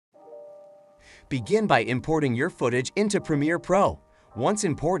Begin by importing your footage into Premiere Pro. Once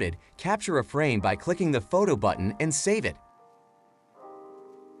imported, capture a frame by clicking the Photo button and save it.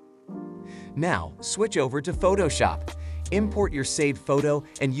 Now, switch over to Photoshop. Import your saved photo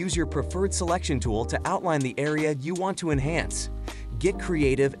and use your preferred selection tool to outline the area you want to enhance. Get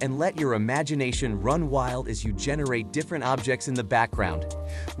creative and let your imagination run wild as you generate different objects in the background.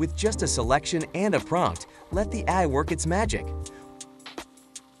 With just a selection and a prompt, let the AI work its magic.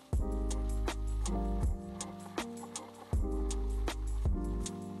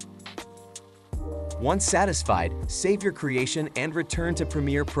 Once satisfied, save your creation and return to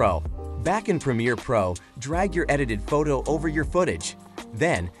Premiere Pro. Back in Premiere Pro, drag your edited photo over your footage.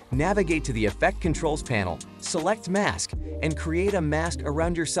 Then, navigate to the Effect Controls panel, select Mask, and create a mask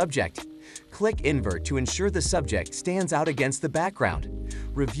around your subject. Click Invert to ensure the subject stands out against the background.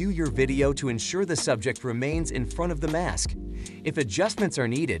 Review your video to ensure the subject remains in front of the mask. If adjustments are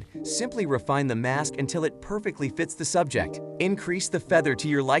needed, simply refine the mask until it perfectly fits the subject. Increase the feather to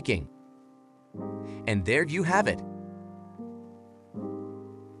your liking. And there you have it.